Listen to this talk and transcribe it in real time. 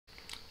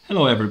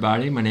Hello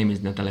everybody, my name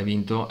is Natale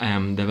Vinto.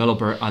 I'm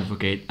developer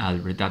advocate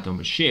at Red Hat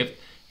OpenShift,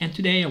 and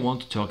today I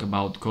want to talk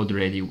about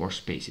CodeReady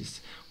Workspaces,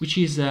 which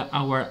is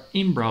our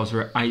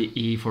in-browser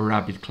IDE for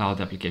rapid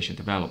cloud application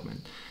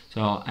development.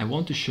 So I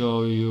want to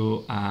show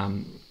you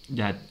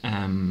that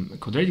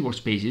CodeReady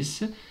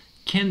Workspaces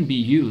can be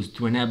used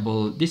to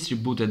enable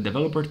distributed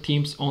developer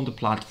teams on the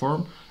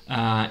platform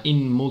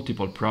in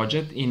multiple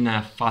projects in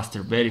a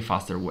very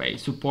faster way.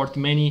 Support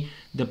many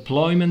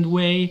deployment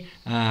way,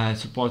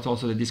 support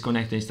also the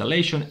disconnected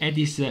installation, and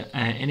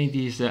it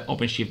is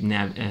OpenShift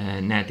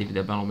native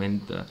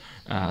development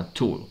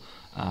tool.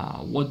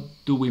 What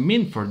do we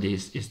mean for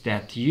this is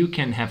that you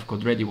can have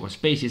CodeReady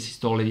Workspaces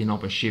installed in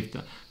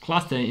OpenShift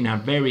cluster in a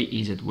very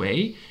easy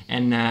way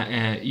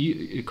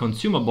and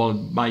consumable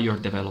by your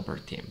developer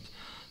teams.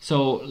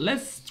 So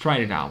let's try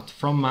it out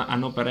from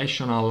an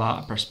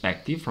operational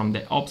perspective, from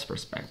the ops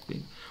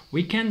perspective.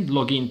 We can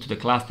log into the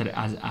cluster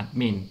as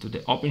admin, to the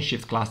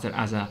OpenShift cluster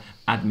as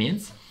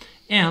admins,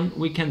 and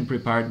we can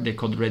prepare the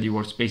CodeReady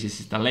Workspaces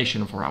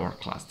installation for our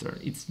cluster.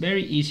 It's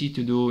very easy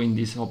to do in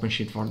this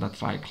OpenShift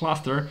 4.5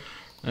 cluster,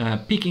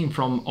 picking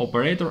from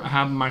operator,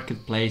 hub,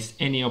 marketplace,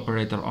 any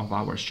operator of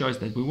our choice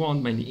that we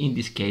want, but in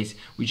this case,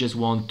 we just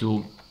want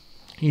to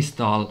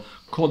install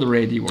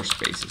CodeReady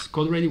Workspaces.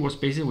 CodeReady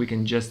Workspaces, we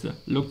can just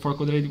look for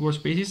CodeReady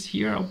Workspaces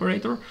here,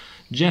 operator,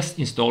 just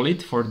install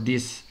it. For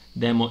this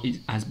demo,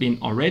 it has been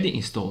already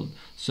installed.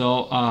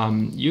 So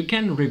you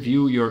can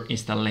review your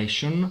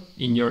installation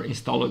in your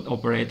installed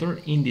operator.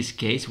 In this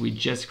case, we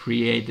just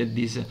created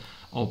this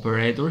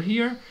operator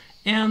here,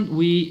 and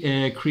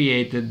we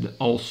created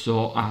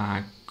also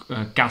a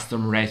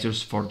custom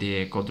resource for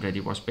the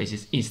CodeReady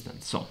Workspaces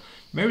instance. So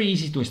very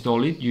easy to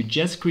install it. You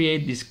just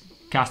create this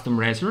custom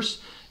resource.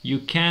 You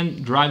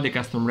can drive the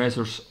custom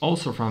resource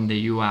also from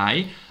the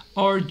UI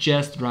or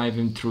just drive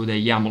them through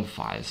the YAML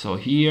file. So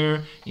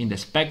here in the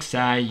spec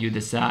side, you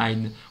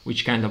decide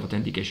which kind of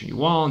authentication you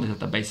want, the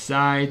database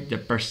side, the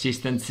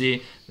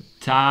persistency, the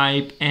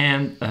type,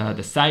 and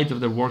the size of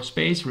the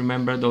workspace.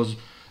 Remember, those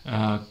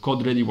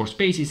CodeReady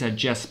Workspaces are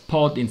just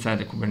pod inside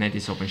the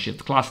Kubernetes OpenShift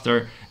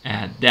cluster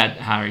that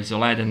are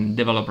isolated, and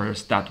developers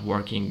start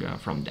working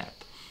from that.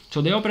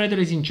 So the operator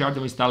is in charge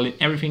of installing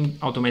everything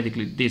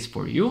automatically this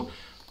for you.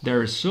 The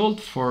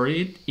result for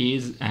it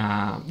is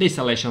the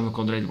installation of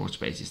CodeReady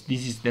Workspaces.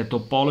 This is the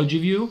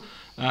topology view.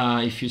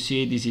 If you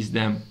see, this is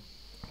the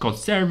code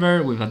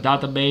server with a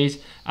database,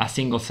 a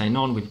single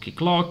sign-on with key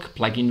lock,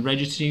 plugin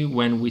registry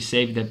when we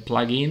save the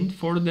plugin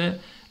for the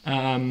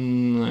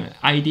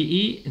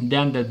IDE, and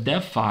then the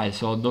dev file.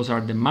 So those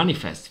are the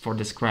manifests for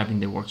describing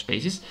the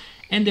workspaces,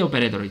 and the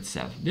operator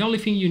itself. The only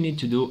thing you need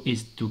to do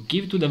is to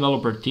give to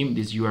developer team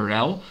this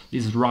URL,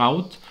 this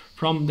route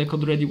from the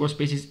CodeReady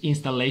Workspaces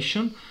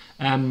installation.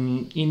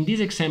 In this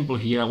example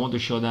here, I want to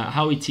show that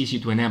how it's easy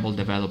to enable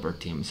developer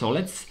team. So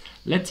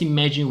let's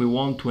imagine we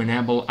want to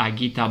enable a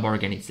GitHub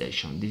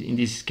organization. In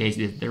this case,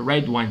 the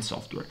Red Wine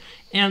software.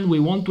 And we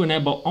want to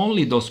enable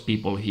only those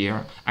people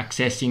here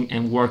accessing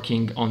and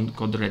working on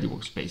CodeReady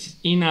Workspaces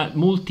in a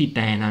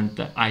multi-tenant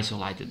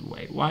isolated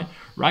way. Why?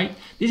 Right?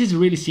 This is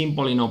really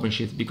simple in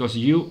OpenShift because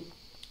you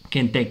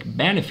can take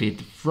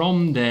benefit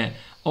from the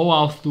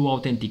OAuth 2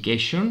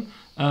 authentication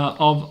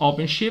of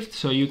OpenShift.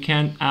 So you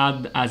can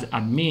add as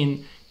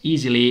admin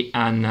easily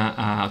an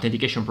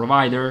authentication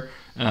provider,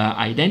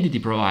 identity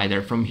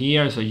provider from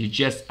here. So you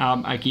just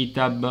add a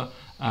GitHub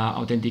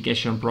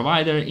authentication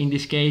provider in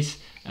this case,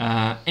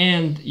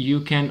 and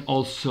you can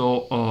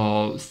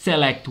also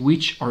select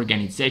which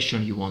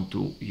organization you want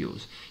to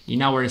use.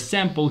 In our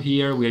example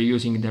here, we are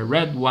using the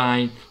Red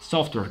Wine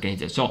software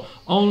organization. So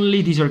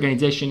only this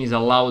organization is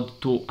allowed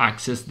to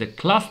access the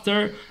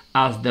cluster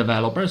as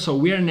developer. So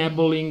we are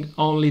enabling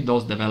only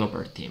those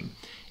developer team.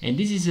 And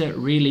this is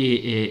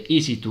really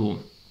easy to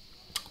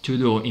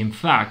do. In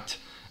fact,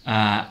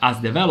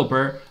 as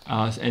developer,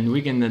 and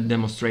we can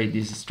demonstrate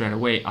this straight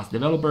away, as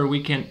developer,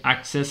 we can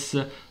access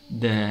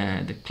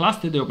the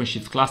cluster, the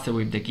OpenShift cluster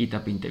with the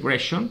GitHub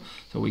integration.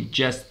 So we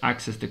just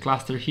access the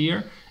cluster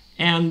here,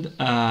 and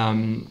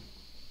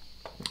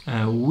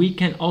we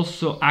can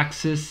also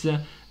access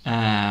the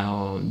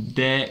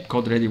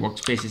CodeReady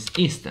Workspaces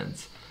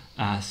instance.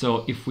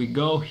 So if we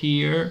go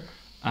here,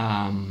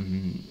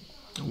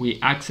 we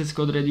access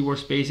CodeReady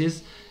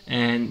Workspaces,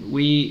 and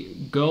we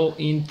go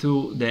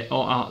into the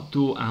OAuth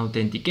 2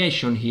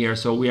 authentication here.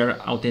 So we are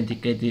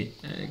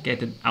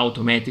authenticated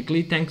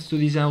automatically thanks to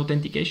this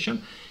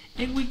authentication,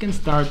 and we can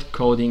start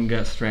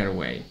coding straight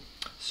away.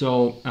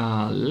 So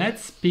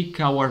let's pick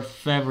our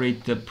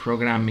favorite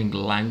programming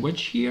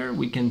language here.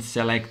 We can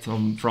select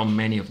from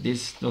many of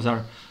these. Those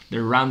are the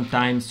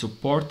runtimes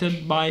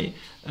supported by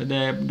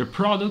the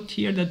product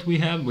here that we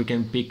have. We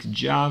can pick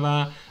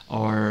Java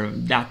or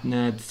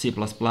 .NET, C++,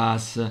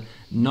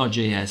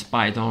 NodeJS,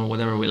 Python,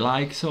 whatever we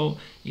like. So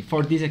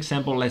for this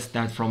example, let's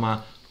start from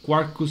a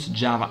Quarkus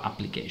Java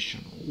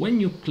application. When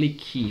you click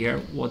here,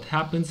 what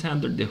happens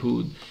under the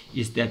hood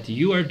is that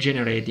you are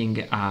generating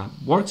a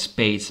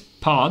workspace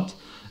pod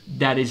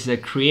that is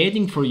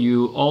creating for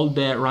you all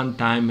the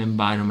runtime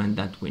environment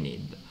that we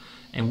need.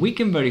 And we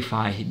can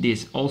verify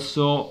this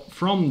also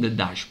from the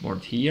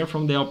dashboard here,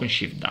 from the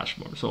OpenShift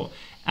dashboard. So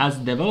as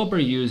developer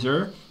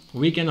user,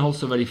 we can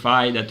also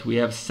verify that we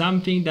have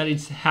something that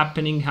is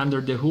happening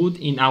under the hood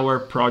in our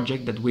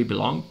project that we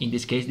belong. In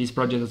this case, this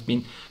project has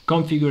been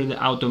configured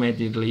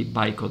automatically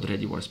by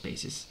CodeReady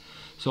Workspaces.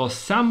 So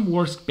some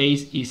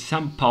workspace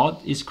some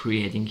pod is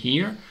creating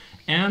here,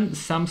 and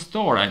some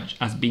storage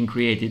has been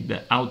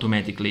created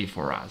automatically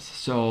for us.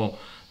 So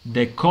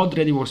the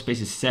CodeReady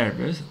Workspaces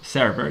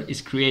server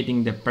is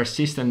creating the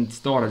persistent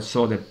storage,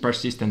 so the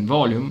persistent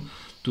volume,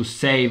 to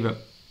save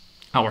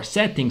our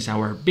settings,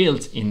 our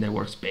builds in the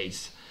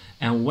workspace.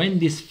 And when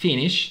this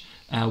finish,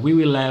 we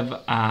will have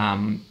a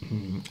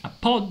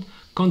pod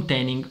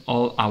containing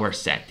all our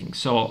settings.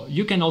 So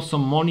you can also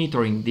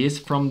monitoring this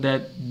from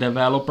the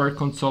developer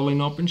console in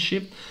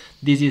OpenShift.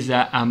 This is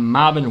a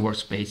Maven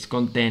workspace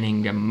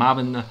containing a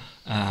Maven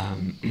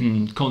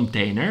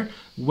container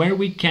where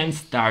we can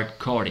start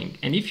coding.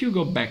 And if you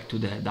go back to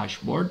the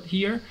dashboard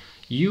here,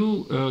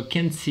 you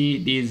can see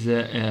this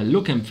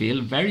look and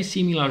feel very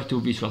similar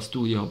to Visual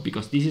Studio,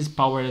 because this is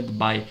powered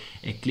by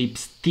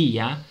Eclipse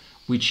TIA,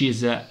 which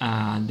is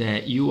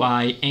the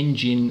UI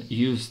engine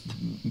used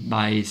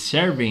by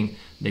serving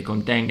the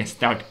content and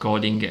start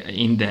coding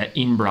in the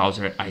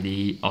in-browser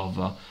IDE of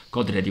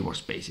CodeReady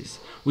Workspaces,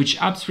 which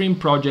upstream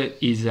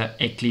project is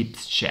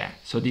Eclipse Che.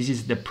 So this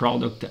is the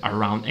product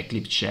around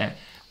Eclipse Che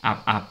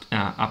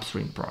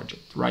upstream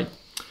project, right?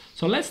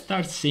 So let's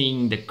start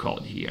seeing the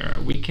code here.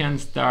 We can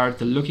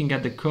start looking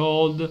at the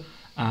code.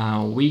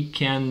 We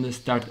can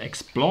start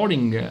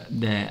exploring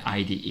the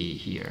IDE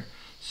here.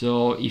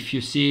 So if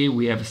you see,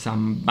 we have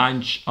some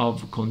bunch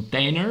of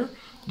container.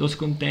 Those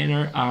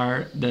container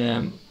are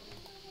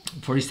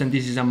for instance,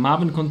 this is a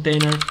Maven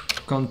container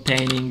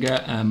containing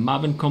a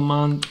Maven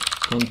command,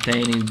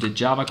 containing the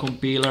Java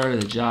compiler,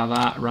 the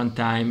Java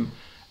runtime,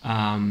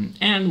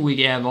 and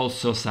we have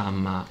also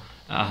some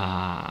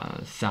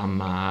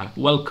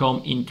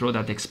welcome intro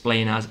that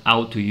explain us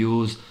how to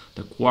use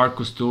the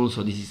Quarkus tool.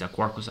 So this is a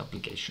Quarkus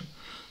application.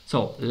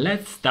 So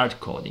let's start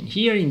coding.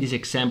 Here in this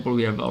example,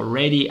 we have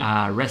already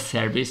a REST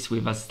service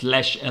with a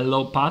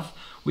 /hello path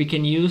we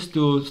can use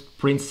to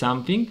print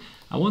something.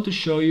 I want to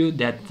show you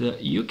that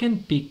you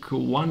can pick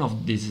one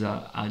of these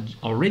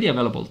already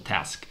available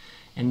tasks,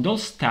 and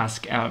those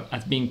tasks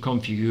have been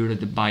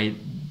configured by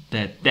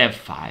the dev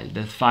file.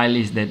 The file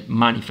is the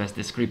manifest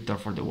descriptor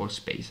for the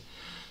workspace.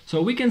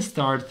 So we can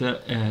start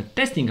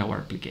testing our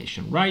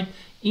application right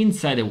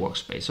inside the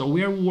workspace. So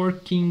we are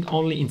working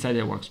only inside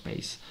the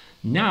workspace.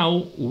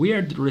 Now we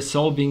are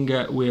resolving,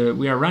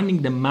 we are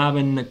running the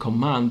Maven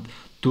command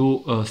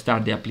to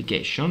start the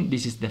application.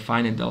 This is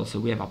defined also.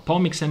 We have a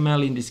POM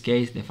XML in this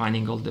case,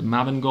 defining all the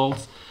Maven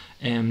goals.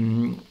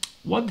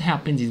 What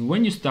happens is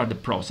when you start the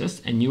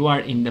process and you are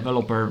in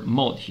developer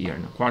mode here,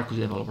 in Quarkus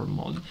developer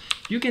mode,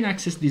 you can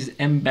access this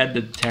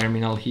embedded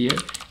terminal here,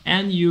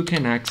 and you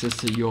can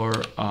access your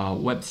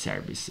web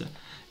service.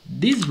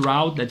 This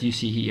route that you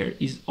see here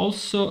is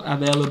also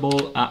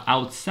available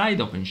outside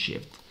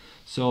OpenShift.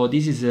 So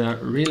this is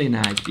really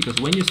nice, because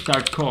when you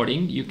start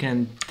coding, you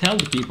can tell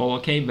the people,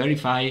 okay,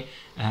 verify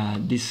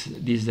this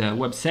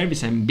web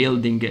service I'm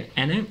building,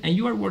 and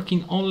you are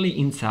working only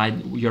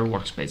inside your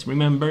workspace.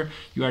 Remember,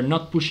 you are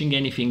not pushing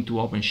anything to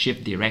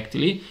OpenShift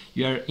directly.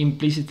 You are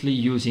implicitly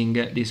using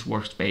this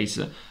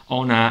workspace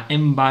on an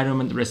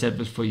environment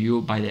reserved for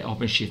you by the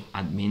OpenShift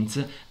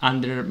admins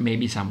under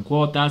maybe some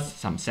quotas,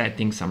 some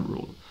settings, some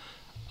rule.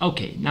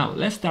 Okay, now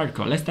let's start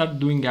code. Let's start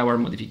doing our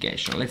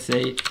modification. Let's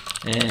say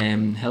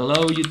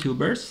hello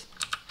YouTubers,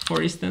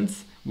 for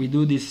instance. We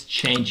do this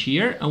change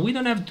here, and we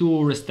don't have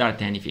to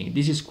restart anything.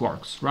 This is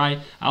Quarkus, right?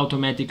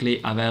 Automatically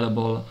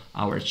available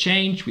our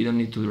change. We don't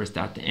need to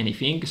restart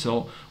anything,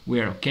 so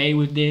we're okay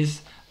with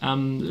this.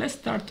 Let's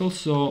start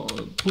also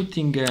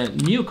putting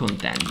new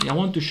content. I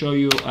want to show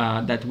you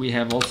that we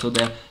have also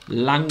the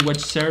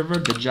language server,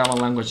 the Java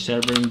language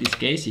server in this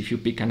case. If you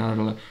pick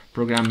another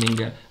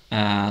programming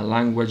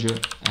language,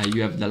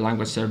 you have the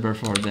language server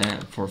for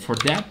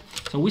that.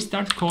 So we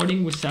start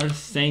coding, we start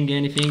saying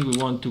anything. We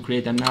want to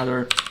create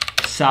another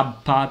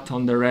subpath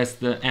on the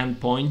REST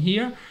endpoint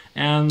here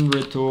and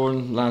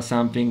return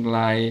something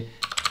like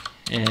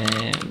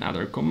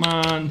another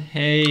command,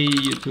 hey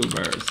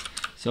YouTubers.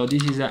 So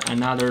this is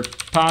another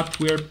path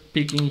we're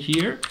picking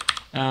here.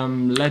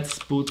 Let's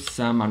put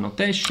some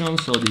annotation.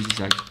 So this is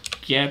a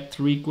GET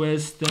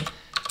request,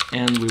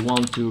 and we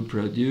want to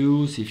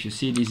produce, if you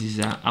see, this is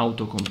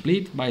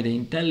autocomplete by the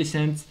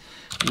IntelliSense.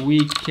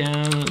 We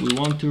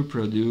want to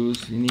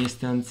produce, in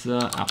instance,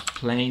 a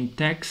plain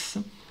text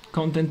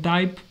content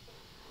type,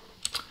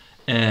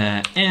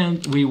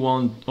 and we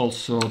want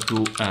also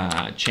to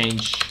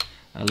change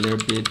a little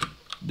bit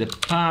the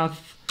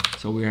path.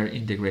 So we are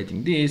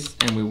integrating this,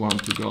 and we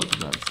want to go to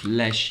the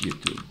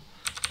 /YouTube.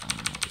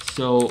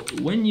 So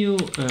when you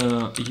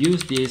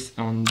use this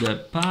on the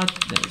path,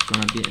 there's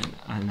gonna be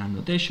an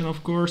annotation,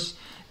 of course,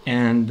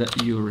 and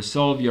you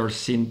resolve your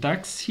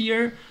syntax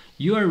here,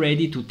 you are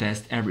ready to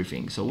test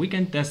everything. So we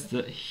can test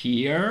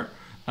here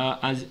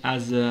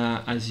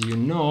as you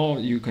know,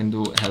 you can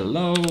do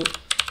hello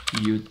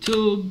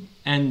YouTube,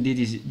 and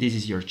this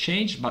is your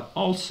change, but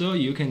also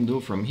you can do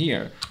from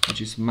here,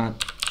 which is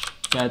much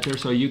better.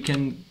 So you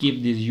can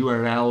give this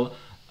URL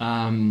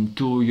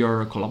to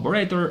your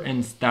collaborator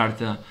and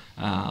start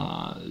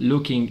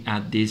looking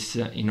at this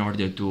in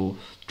order to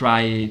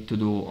try to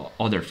do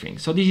other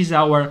things. So this is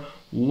our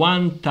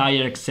one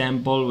tire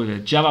example with a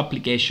Java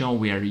application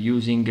we are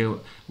using,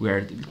 we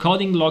are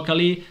coding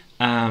locally,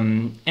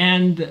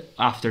 and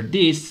after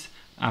this,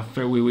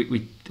 after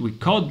we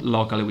code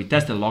locally, we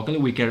test it locally,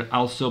 we can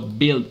also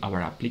build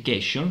our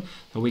application.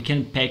 So we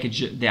can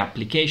package the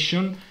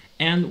application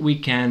and we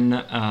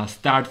can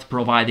start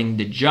providing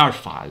the jar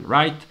file,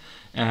 right?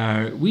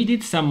 We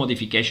did some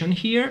modification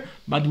here,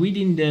 but we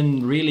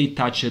didn't really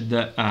touch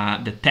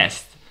the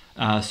test.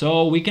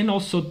 So we can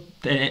also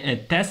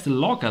test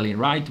locally,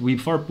 right?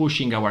 Before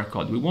pushing our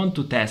code. We want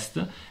to test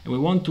and we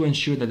want to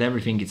ensure that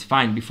everything is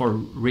fine before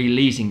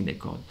releasing the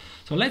code.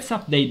 So let's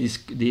update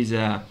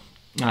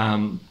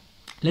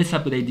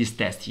this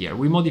test here.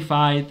 We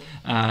modified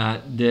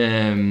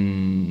the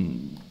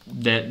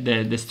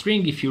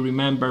string, if you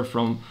remember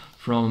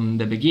from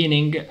the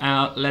beginning.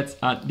 Let's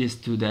add this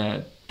to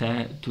the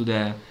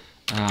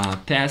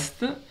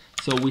test.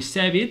 So we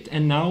save it,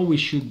 and now we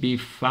should be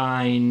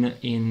fine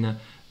in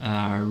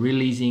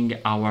releasing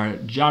our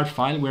jar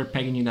file. We're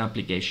packaging the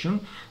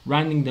application,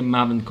 running the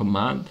maven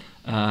command,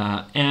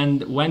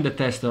 and when the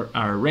tests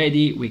are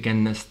ready, we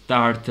can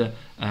start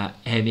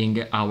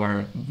having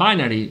our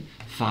binary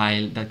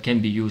file that can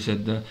be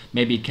used,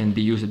 maybe it can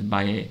be used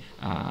by,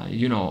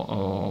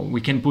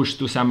 we can push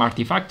to some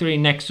Artifactory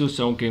Nexus,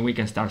 so we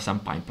can start some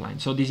pipeline.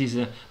 So this is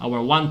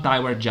our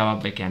one-tier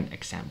Java backend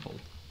example.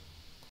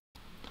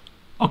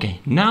 Okay,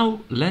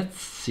 now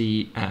let's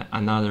see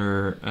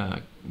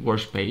another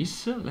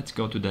workspace. Let's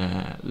go to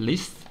the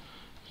list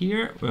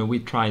here where we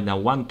tried the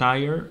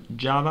one-tier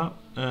Java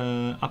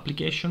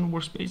application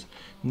workspace.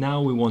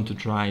 Now we want to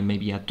try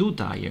maybe a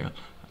two-tier,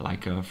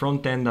 like a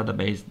front-end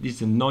database.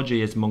 This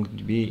NodeJS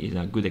MongoDB is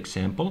a good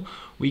example.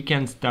 We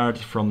can start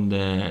from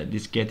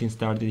this getting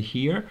started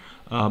here,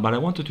 but I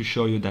wanted to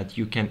show you that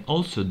you can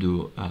also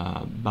do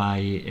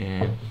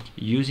by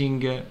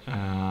using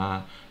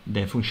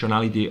the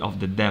functionality of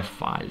the dev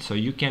file. So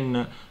you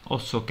can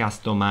also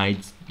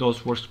customize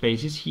those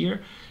workspaces here.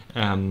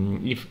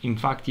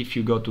 If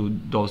you go to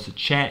those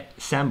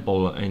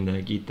sample in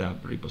the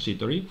GitHub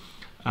repository,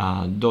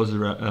 those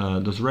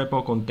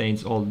repo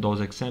contains all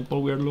those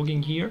examples we are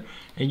looking here,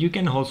 and you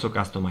can also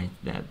customize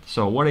that.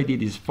 So what I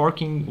did is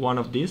forking one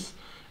of these,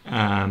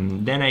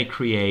 then I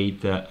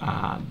create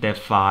a dev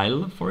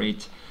file for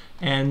it,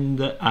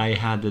 and I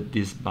added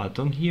this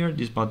button here.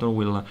 This button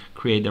will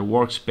create a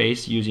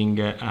workspace using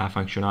a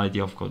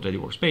functionality of CodeReady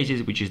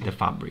Workspaces, which is the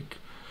fabric,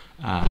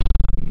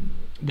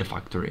 the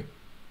factory.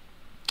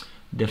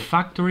 The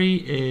factory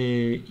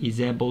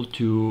is able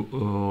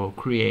to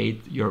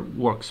create your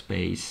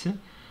workspace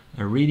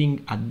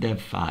reading a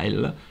dev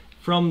file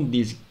from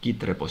this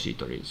Git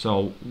repository.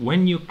 So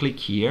when you click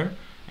here,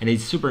 and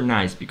it's super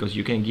nice because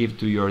you can give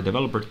to your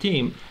developer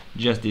team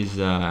just this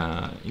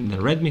in the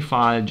README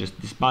file, just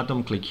this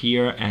button, click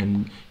here,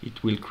 and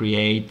it will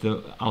create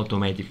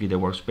automatically the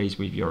workspace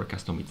with your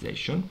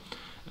customization.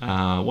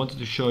 Wanted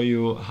to show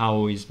you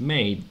how it's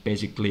made.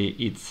 Basically,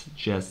 it's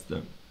just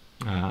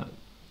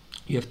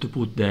you have to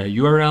put the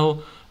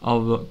URL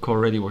of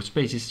CodeReady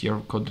Workspaces,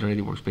 your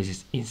CodeReady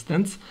Workspaces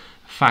instance.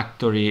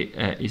 Factory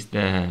is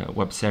the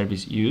web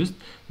service used.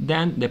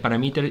 Then the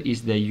parameter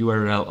is the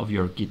URL of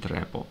your Git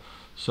repo.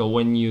 So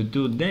when you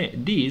do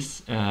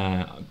this,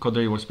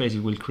 CodeReady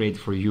Workspaces will create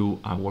for you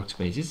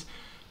workspaces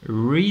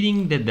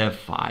reading the dev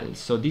file.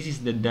 So this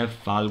is the dev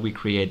file we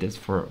created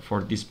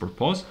for this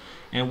purpose,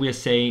 and we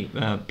say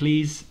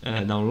please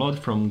download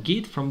from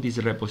Git, from this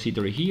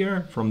repository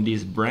here, from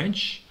this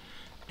branch,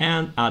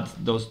 and add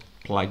those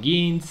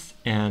plugins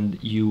and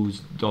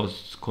use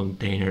those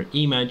container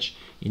image.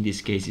 In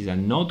this case is a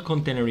Node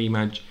container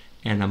image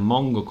and a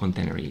Mongo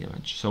container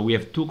image. So we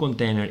have two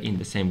containers in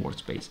the same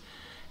workspace.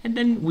 And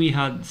then we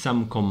had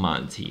some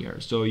commands here.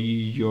 So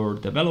your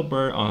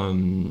developer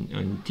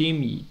and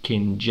team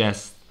can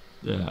just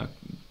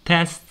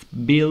test,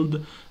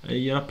 build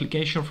your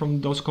application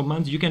from those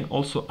commands. You can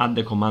also add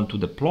the command to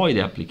deploy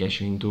the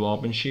application into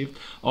OpenShift,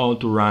 or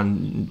to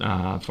run,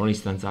 for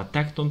instance, a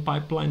Tekton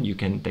pipeline. You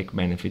can take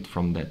benefit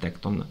from the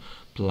Tekton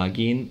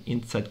plugin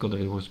inside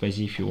CodeReady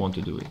Workspace if you want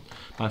to do it.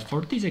 But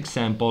for this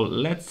example,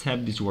 let's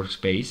have this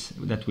workspace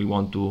that we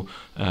want to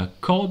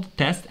code,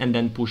 test, and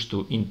then push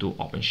into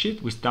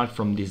OpenShift. We start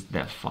from this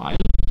dev file.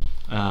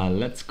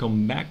 Let's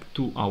come back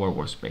to our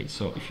workspace.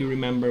 So if you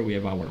remember, we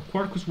have our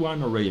Quarkus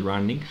one already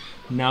running.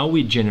 Now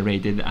we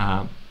generated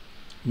a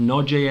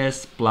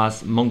Node.js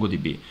plus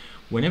MongoDB.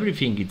 When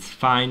everything is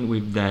fine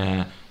with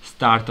the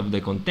start of the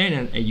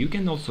container, and you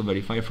can also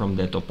verify from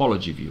the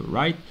topology view,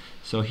 right?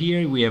 So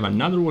here we have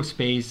another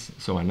workspace,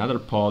 so another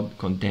pod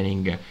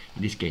containing, in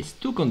this case,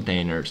 two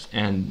containers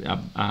and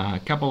a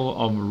couple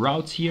of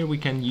routes here we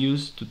can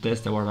use to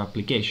test our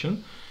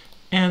application.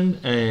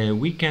 and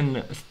we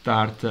can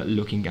start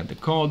looking at the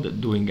code,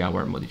 doing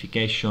our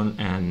modification,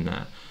 and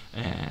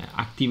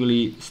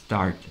actively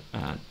start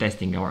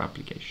testing our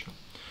application.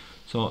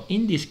 So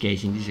in this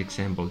case, in this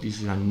example,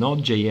 this is a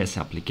NodeJS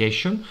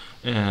application,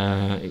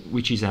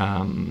 which is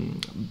a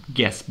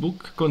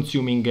guestbook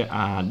consuming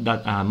a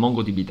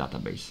MongoDB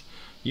database.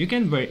 You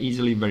can very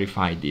easily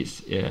verify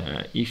this.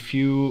 If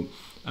you,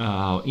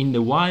 in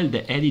the while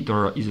the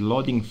editor is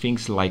loading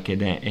things like the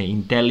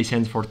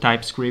IntelliSense for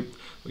TypeScript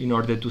in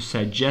order to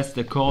suggest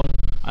the code,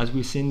 as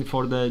we've seen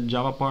for the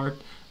Java part,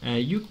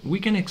 we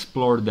can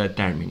explore the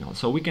terminal.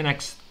 So we can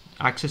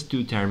access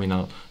to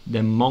terminal, the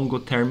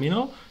Mongo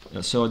terminal.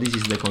 So this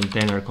is the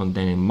container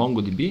containing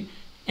MongoDB,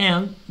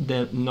 and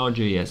the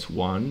Node.js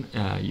one.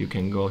 You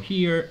can go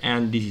here,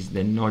 and this is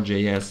the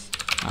Node.js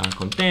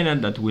container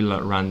that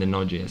will run the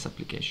Node.js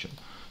application.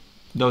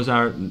 Those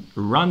are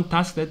run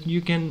tasks that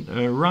you can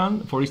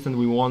run. For instance,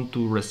 we want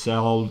to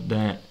resolve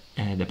the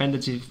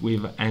dependencies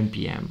with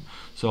npm.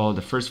 So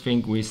the first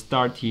thing we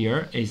start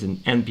here is an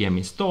npm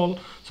install.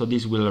 So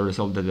this will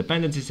resolve the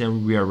dependencies,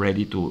 and we are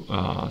ready to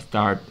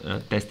start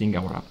testing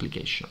our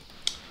application.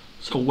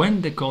 So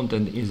when the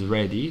content is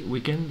ready,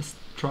 we can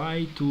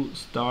try to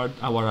start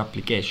our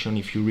application.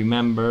 If you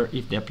remember,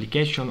 if the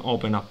application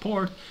open a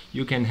port,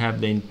 you can have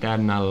the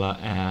internal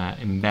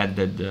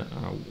embedded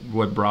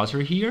web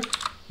browser here.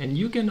 And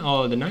you can,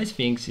 the nice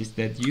things is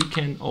that you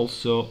can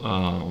also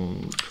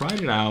try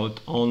it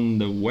out on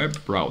the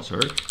web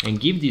browser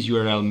and give this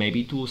URL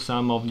maybe to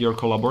some of your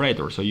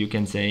collaborators. So you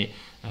can say,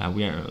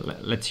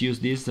 let's use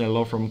this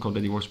law from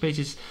CodeReady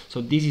Workspaces. So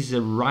this is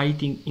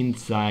writing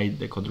inside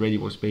the CodeReady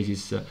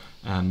Workspaces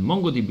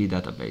MongoDB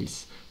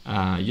database.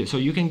 So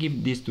you can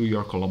give this to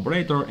your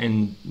collaborator,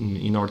 and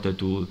in order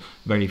to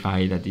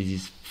verify that this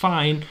is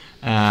fine,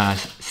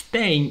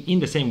 staying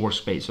in the same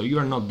workspace. So you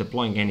are not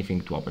deploying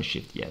anything to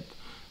OpenShift yet.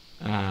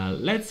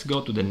 Let's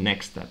go to the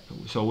next step.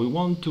 So we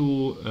want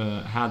to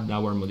add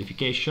our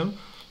modification.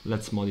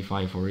 Let's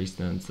modify, for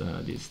instance,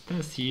 this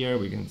test here.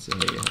 We can say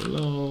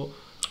hello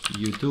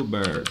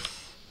YouTubers,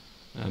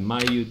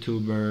 my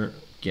YouTuber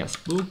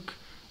guestbook.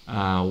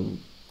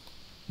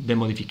 The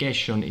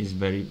modification is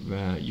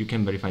you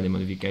can verify the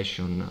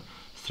modification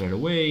straight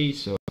away.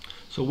 So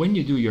when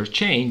you do your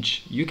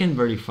change, you can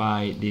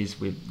verify this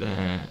with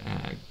the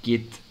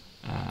Git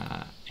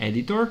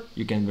editor.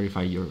 You can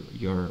verify you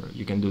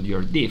can do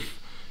your diff,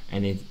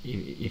 and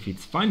if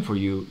it's fine for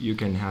you, you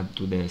can head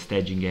to the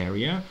staging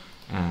area,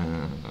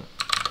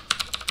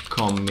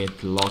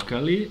 commit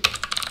locally,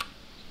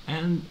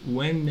 and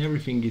when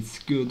everything is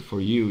good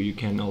for you, you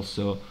can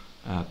also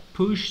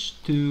push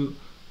to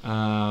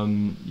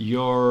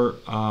your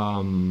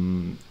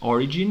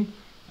origin.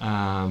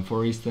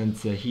 For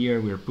instance,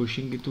 here we're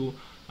pushing it to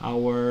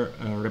our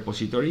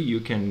repository.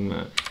 You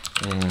can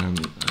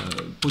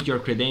put your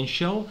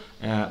credential,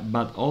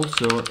 but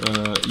also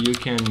you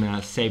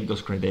can save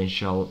those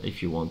credentials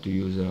if you want to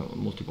use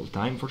multiple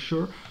times, for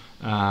sure.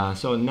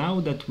 So now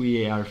that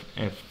we are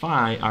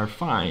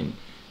fine,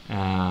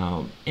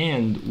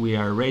 and we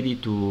are ready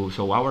to,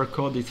 so our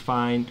code is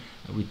fine,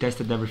 we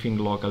tested everything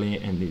locally,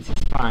 and this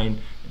is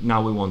fine.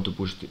 Now we want to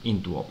push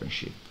into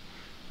OpenShift.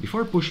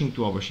 Before pushing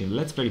to OpenShift,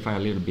 let's verify a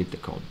little bit the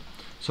code.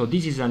 So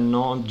this is a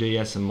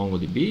Node.js and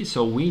MongoDB,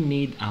 so we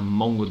need a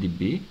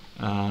MongoDB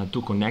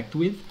to connect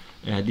with.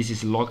 This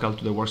is local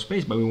to the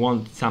workspace, but we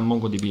want some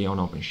MongoDB on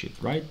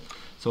OpenShift, right?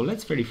 So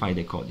let's verify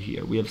the code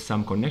here. We have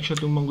some connection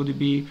to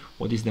MongoDB.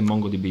 What is the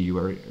MongoDB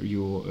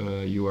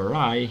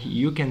URI?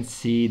 You can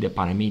see the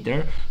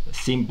parameter,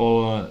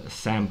 simple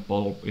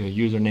sample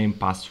username,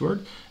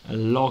 password, a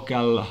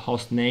local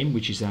host name,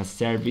 which is a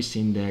service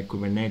in the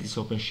Kubernetes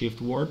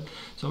OpenShift world.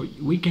 So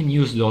we can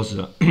use those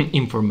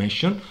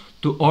information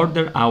to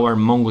order our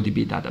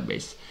MongoDB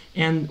database.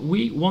 And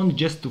we want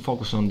just to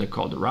focus on the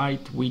code, right?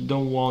 We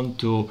don't want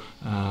to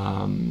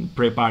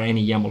prepare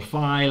any YAML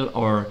file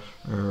or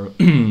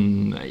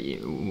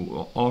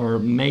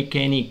make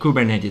any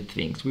Kubernetes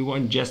things. We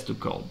want just to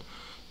code.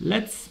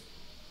 Let's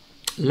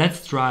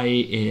try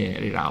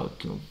it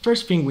out.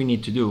 First thing we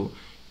need to do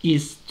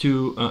is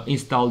to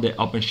install the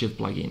OpenShift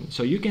plugin.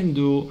 So you can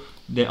do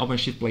the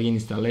OpenShift plugin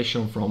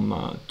installation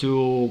from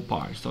two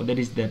parts. So there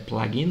is the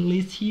plugin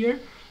list here.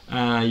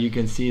 You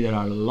can see there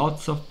are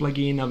lots of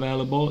plugins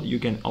available. You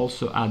can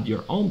also add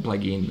your own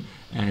plugin,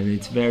 and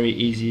it's very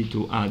easy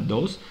to add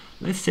those.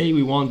 Let's say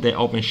we want the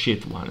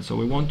OpenShift one. So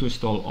we want to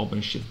install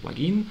OpenShift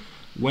plugin.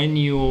 When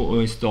you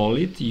install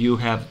it, you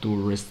have to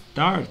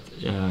restart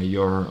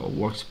your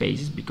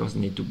workspaces because it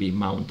needs to be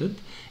mounted,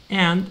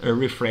 and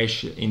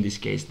refresh, in this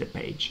case, the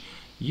page.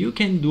 You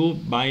can do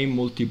by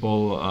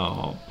multiple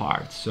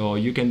parts. So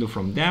you can do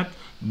from that,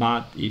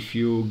 but if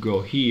you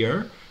go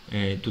here,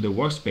 to the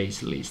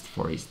workspace list,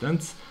 for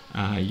instance,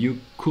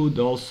 you could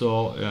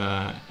also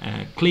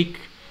click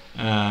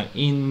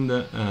in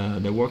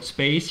the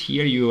workspace.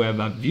 Here you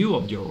have a view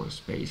of your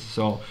workspace,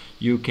 so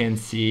you can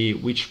see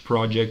which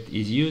project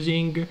is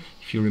using.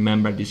 If you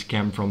remember, this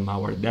came from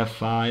our dev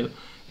file,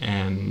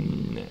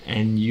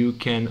 and you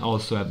can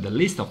also have the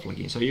list of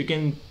plugins. So you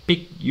can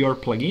pick your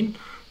plugin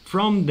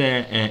from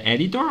the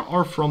editor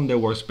or from the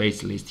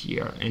workspace list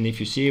here. And if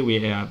you see, we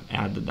have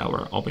added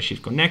our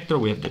OpenShift connector,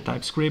 we have the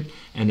TypeScript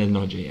and the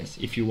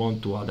Node.js. If you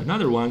want to add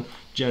another one,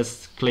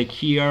 just click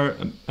here,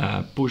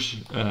 push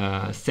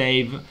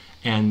save,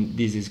 and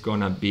this is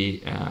gonna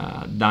be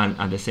done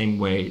at the same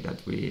way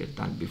that we've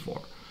done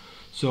before.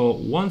 So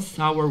once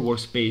our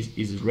workspace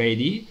is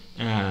ready,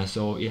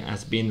 so it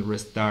has been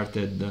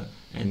restarted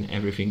and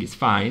everything is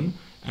fine,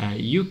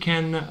 you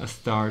can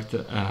start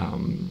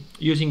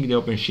using the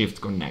OpenShift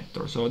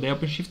connector. So the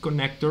OpenShift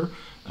connector,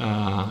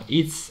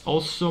 it's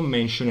also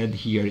mentioned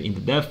here in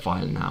the dev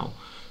file now.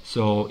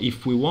 So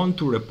if we want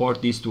to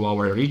report this to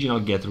our original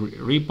Git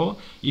repo,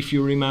 if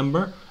you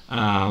remember,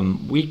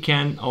 we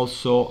can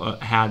also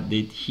add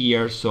it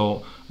here.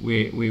 So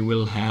we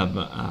will have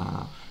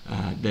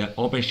the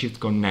OpenShift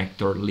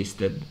connector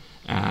listed,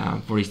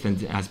 for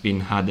instance, has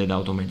been added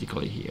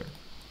automatically here.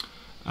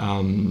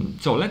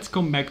 So let's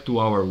come back to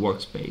our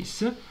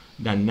workspace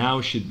that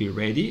now should be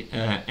ready,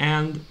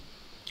 and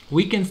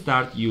we can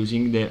start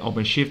using the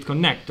OpenShift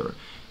connector.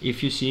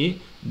 If you see,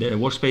 the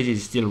workspace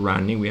is still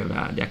running. We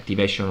have the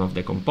activation of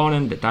the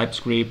component, the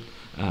TypeScript,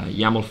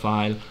 YAML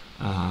file.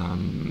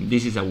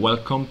 This is a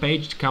welcome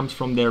page, comes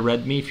from the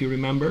README, if you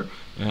remember.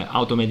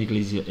 Automatically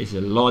is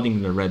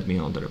loading the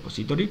README on the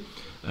repository.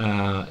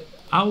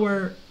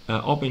 Our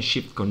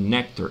OpenShift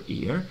connector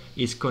here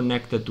is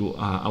connected to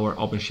our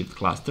OpenShift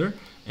cluster,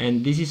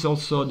 and this is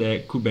also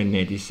the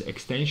Kubernetes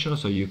extension,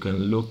 so you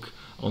can look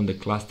on the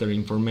cluster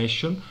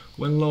information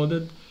when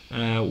loaded.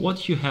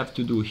 What you have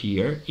to do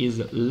here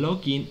is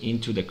log in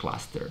into the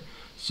cluster.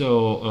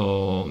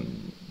 So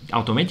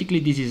automatically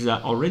this is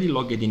already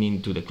logged in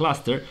into the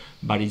cluster,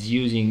 but it's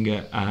using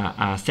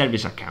a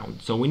service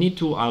account. So we need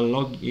to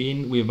log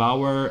in with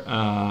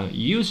our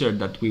user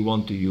that we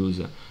want to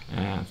use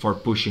for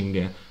pushing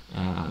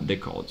the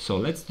code. So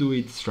let's do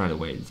it straight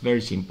away. It's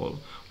very simple.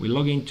 We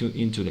log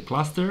into the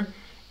cluster,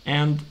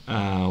 and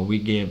we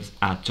give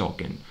a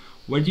token.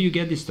 Where do you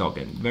get this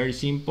token? Very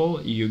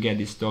simple. You get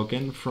this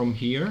token from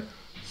here.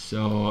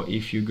 So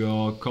if you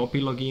go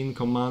copy login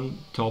command,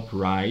 top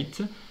right,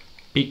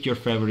 pick your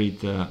favorite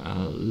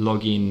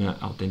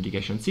login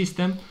authentication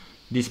system,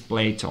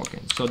 display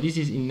token. So this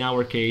is, in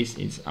our case,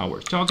 it's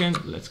our token.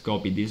 Let's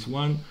copy this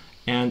one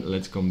and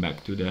let's come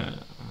back to the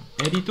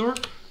editor.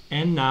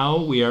 And now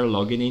we are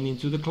logging in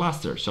into the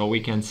cluster, so we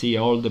can see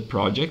all the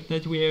project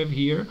that we have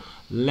here.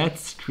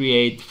 Let's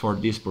create, for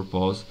this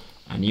purpose,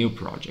 a new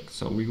project.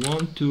 So we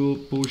want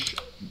to push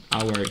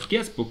our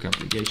guestbook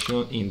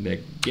application in the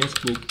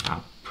guestbook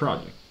app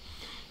project.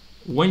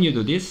 When you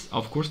do this,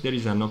 of course, there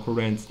is an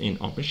occurrence in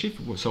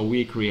OpenShift, so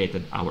we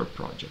created our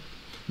project.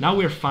 Now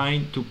we're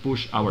fine to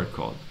push our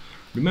code.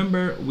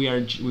 Remember, we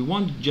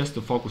want just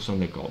to focus on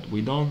the code.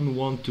 We don't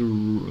want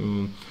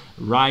to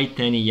write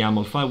any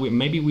YAML file.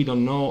 Maybe we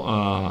don't know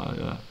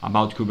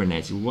about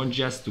Kubernetes. We want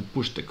just to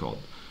push the code.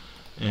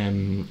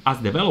 As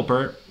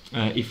developer,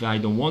 if I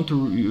don't want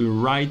to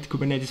write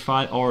Kubernetes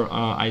file, or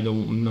I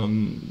don't know,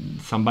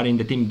 somebody in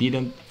the team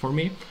didn't for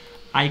me,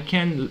 I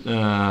can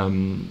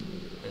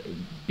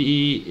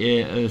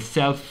be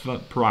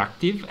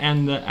self-proactive,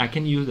 and I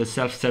can use the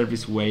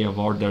self-service way of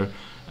order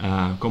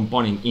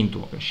component into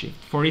OpenShift.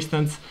 For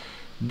instance,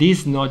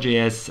 this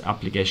Node.js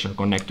application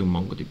connect to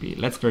MongoDB.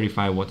 Let's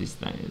verify what it's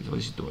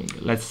doing.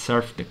 Let's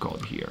surf the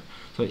code here.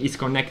 So it's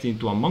connecting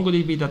to a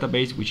MongoDB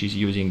database, which is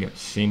using a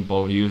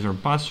simple user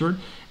password.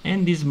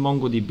 And this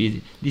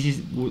MongoDB,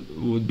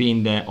 would be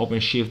in the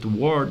OpenShift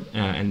world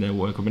and the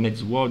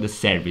Kubernetes world, the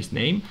service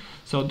name.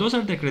 So those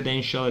are the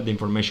credentials, the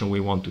information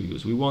we want to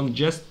use. We want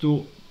just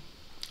to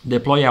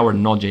deploy our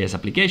Node.js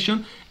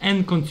application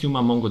and consume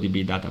a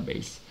MongoDB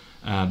database.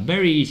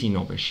 Very easy in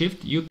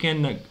OpenShift. You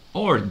can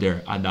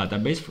order a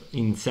database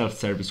in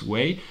self-service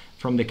way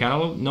from the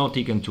catalog, no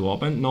ticket to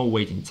open, no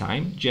waiting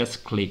time.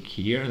 Just click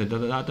here, the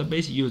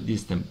database, use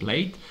this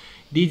template.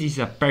 This is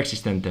a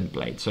persistent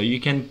template, so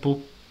you can put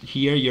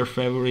here your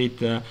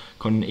favorite,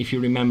 if you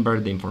remember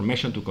the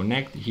information to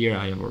connect. Here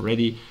I have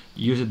already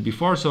used it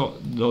before, so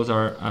those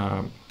are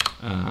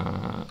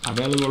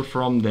available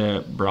from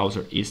the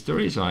browser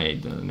history, so I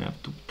don't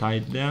have to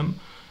type them.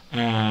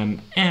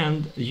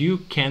 And you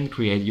can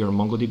create your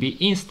MongoDB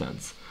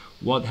instance.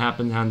 What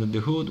happens under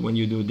the hood when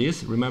you do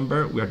this?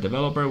 Remember, we are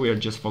developer, we are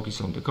just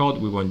focused on the code,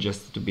 we want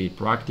just to be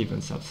proactive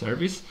and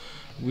self-service.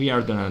 We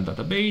are the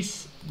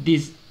database.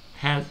 This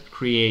has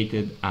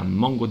created a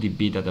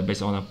MongoDB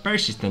database on a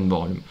persistent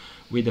volume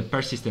with a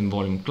persistent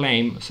volume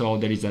claim. So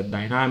there is a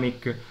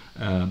dynamic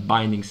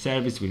binding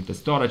service with the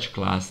storage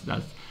class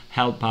that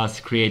help us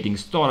creating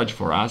storage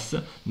for us.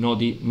 No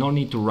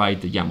need to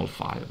write the YAML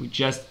file. We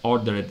just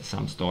ordered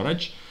some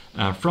storage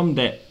from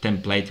the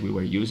template we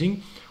were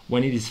using.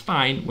 When it is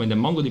fine, when the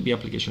MongoDB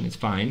application is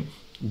fine,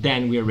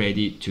 then we are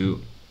ready to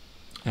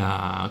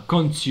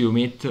consume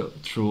it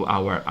through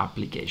our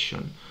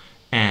application.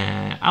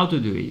 How to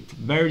do it?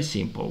 Very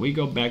simple. We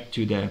go back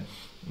to the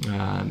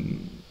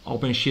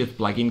OpenShift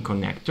plugin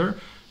connector.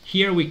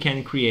 Here we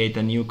can create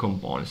a new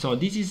component. So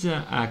this is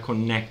a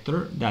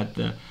connector that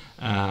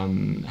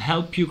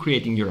help you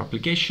creating your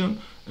application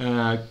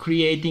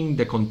creating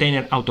the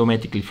container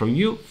automatically from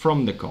you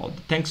from the code,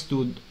 thanks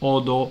to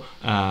Odo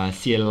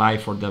CLI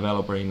for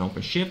developer in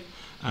OpenShift.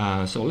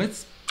 So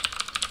let's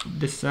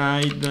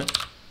decide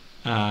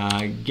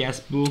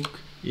guestbook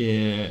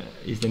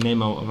is the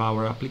name of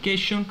our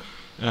application.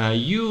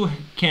 You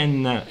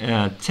can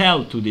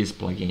tell to this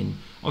plugin,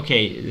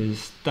 okay,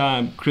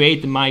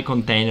 create my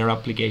container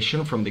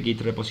application from the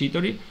Git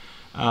repository,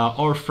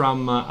 or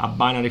from a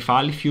binary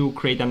file if you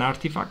create an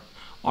artifact,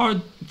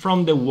 or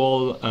from the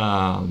whole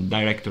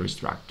directory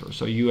structure.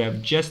 So you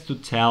have just to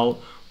tell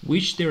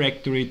which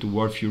directory to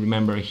work. If you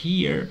remember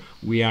here,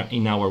 we are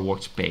in our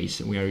workspace.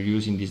 We are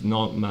using this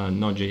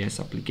Node.js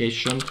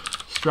application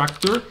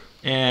structure,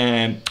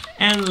 and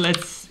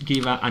let's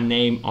give a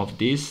name of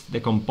this. The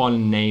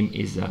component name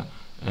is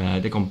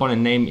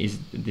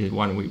the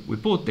one we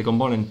put. The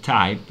component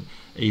type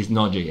is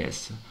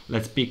Node.js.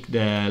 Let's pick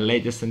the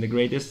latest and the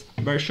greatest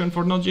version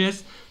for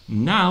Node.js.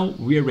 Now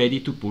we're ready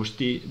to push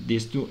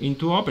this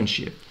into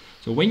OpenShift.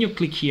 So when you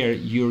click here,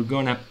 you're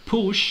gonna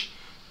push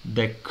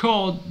the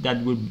code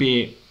that will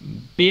be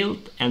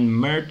built and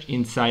merged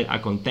inside a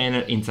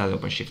container inside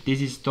OpenShift. This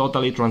is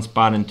totally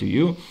transparent to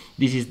you.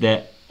 This is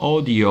the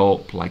audio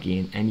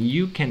plugin, and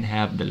you can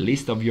have the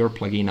list of your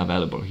plugin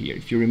available here.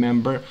 If you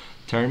remember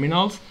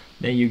terminals,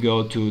 then you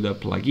go to the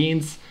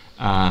plugins.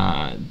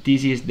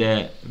 This is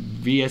the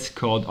VS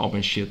Code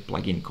OpenShift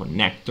plugin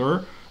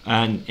connector,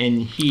 and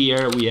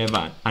here we have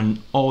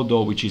an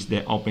Odo, which is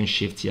the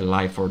OpenShift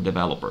CLI for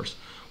developers.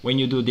 When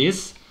you do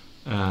this,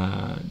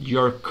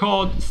 your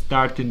code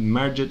started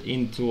merged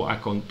into a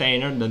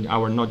container, then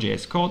our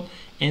Node.js code,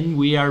 and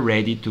we are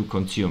ready to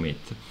consume it.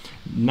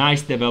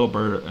 Nice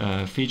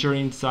developer feature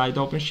inside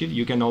OpenShift.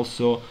 You can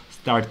also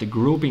start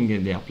grouping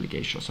in the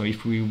application. So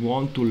if we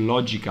want to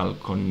logical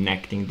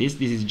connecting this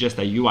is just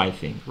a UI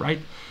thing, right?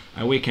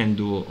 We can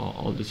do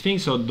all these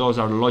things. So those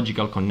are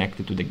logical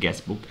connected to the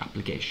guestbook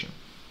application.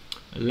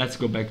 Let's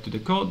go back to the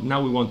code.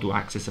 Now we want to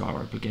access our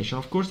application,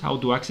 of course. How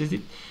to access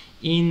it?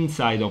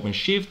 Inside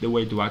OpenShift, the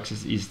way to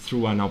access is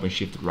through an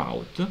OpenShift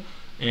route.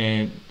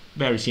 And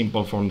very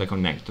simple from the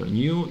connector.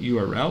 New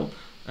URL.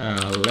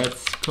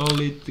 Let's call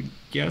it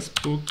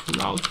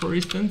guestbook route, for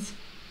instance.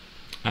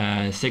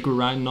 Secure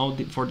run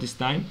node for this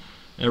time.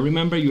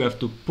 Remember, you have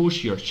to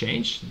push your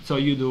change. So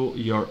you do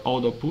your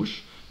auto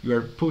push. You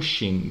are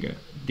pushing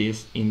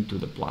this into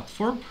the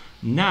platform.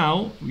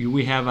 Now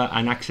we have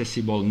an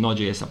accessible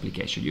Node.js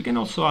application. You can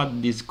also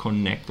add this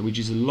connect, which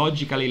is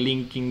logically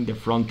linking the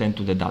front end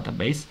to the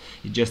database.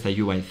 It's just a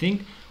UI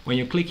thing. When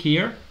you click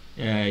here,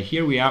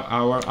 here we have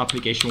our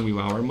application with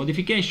our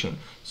modification.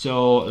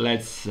 So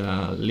let's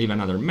leave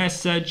another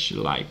message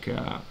like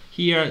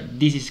here.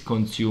 This is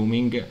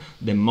consuming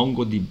the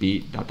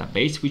MongoDB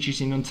database, which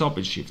is in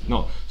OpenShift.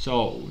 No,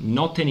 so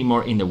not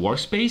anymore in the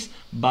workspace,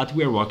 but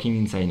we are working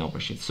inside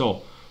OpenShift.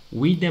 So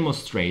we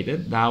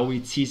demonstrated how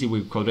it's easy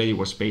with CodeReady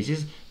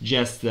Workspaces.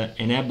 Just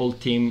enable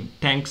theme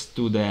thanks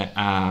to the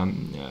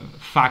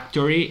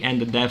factory and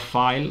the dev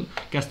file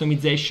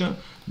customization.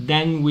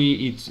 Then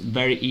it's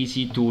very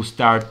easy to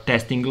start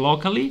testing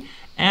locally,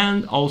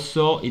 and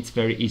also it's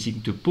very easy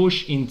to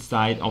push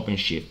inside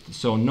OpenShift.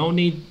 So no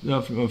need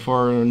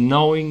for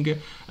knowing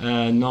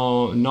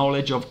no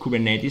knowledge of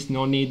Kubernetes,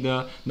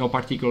 no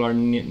particular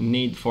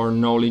need for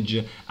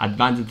knowledge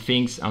advanced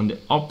things on the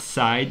ops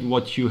side.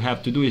 What you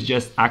have to do is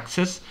just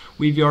access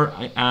with your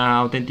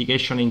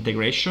authentication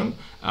integration,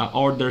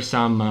 order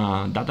some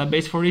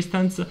database, for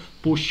instance,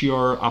 push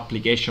your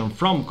application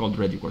from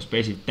CodeReady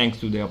Workspaces thanks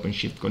to the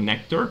OpenShift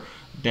connector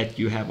that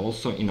you have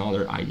also in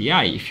other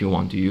IDE if you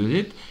want to use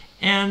it,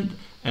 and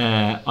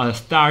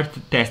start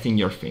testing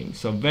your thing.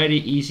 So very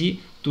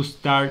easy to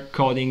start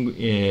coding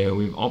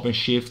with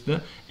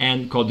OpenShift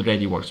and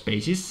CodeReady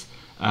Workspaces.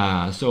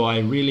 So I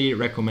really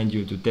recommend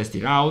you to test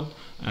it out.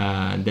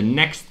 The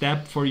next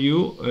step for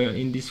you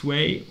in this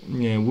way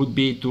would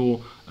be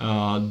to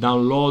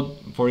download,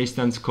 for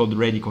instance,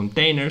 CodeReady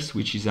containers,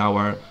 which is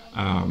our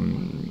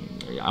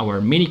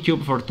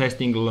Minikube for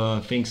testing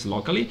things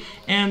locally,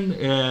 and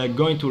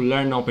going to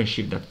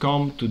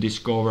learnopenshift.com to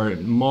discover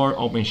more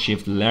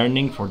OpenShift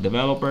learning for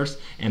developers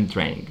and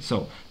training.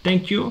 So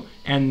thank you,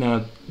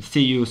 and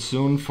see you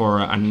soon for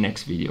a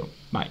next video.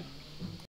 Bye.